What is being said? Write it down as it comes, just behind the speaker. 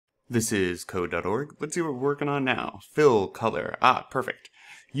This is code.org. Let's see what we're working on now. Fill color. Ah, perfect.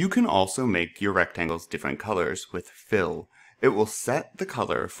 You can also make your rectangles different colors with fill. It will set the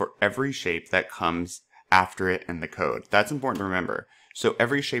color for every shape that comes after it in the code. That's important to remember. So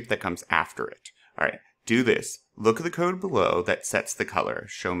every shape that comes after it. All right, do this. Look at the code below that sets the color.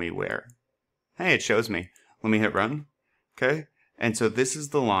 Show me where. Hey, it shows me. Let me hit run. Okay, and so this is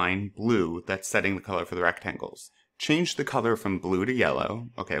the line blue that's setting the color for the rectangles. Change the color from blue to yellow.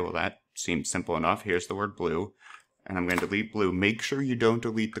 Okay, well that seems simple enough. Here's the word blue, and I'm going to delete blue. Make sure you don't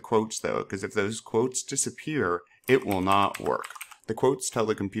delete the quotes though, because if those quotes disappear, it will not work. The quotes tell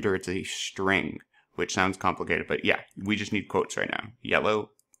the computer it's a string, which sounds complicated, but yeah, we just need quotes right now. Yellow,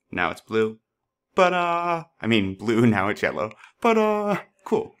 now it's blue. I mean blue, now it's yellow.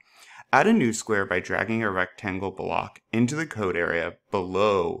 Cool. Add a new square by dragging a rectangle block into the code area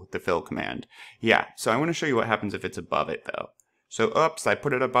below the fill command. Yeah, so I want to show you what happens if it's above it though. So oops, I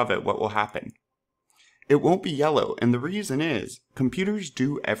put it above it. What will happen? It won't be yellow, and the reason is computers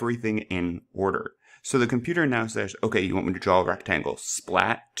do everything in order. So the computer now says, okay, you want me to draw a rectangle.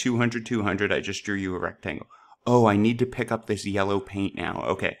 Splat, 200, 200, I just drew you a rectangle. Oh, I need to pick up this yellow paint now.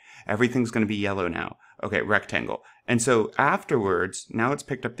 Okay, everything's going to be yellow now. Okay, rectangle. And so afterwards, now it's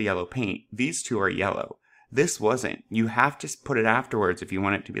picked up the yellow paint. These two are yellow. This wasn't. You have to put it afterwards if you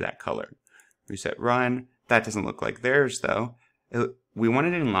want it to be that color. Reset run. That doesn't look like theirs though. We want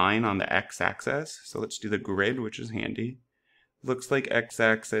it in line on the x-axis. So let's do the grid, which is handy. Looks like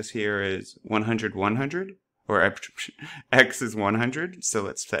x-axis here is 100, 100. Or x is 100. So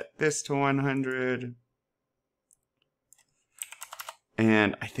let's set this to 100.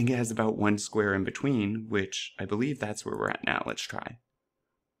 And I think it has about one square in between, which I believe that's where we're at now. Let's try.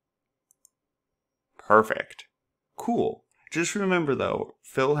 Perfect. Cool. Just remember though,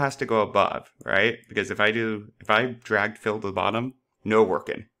 fill has to go above, right? Because if I dragged fill to the bottom, no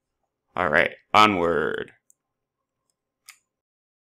working. All right, onward.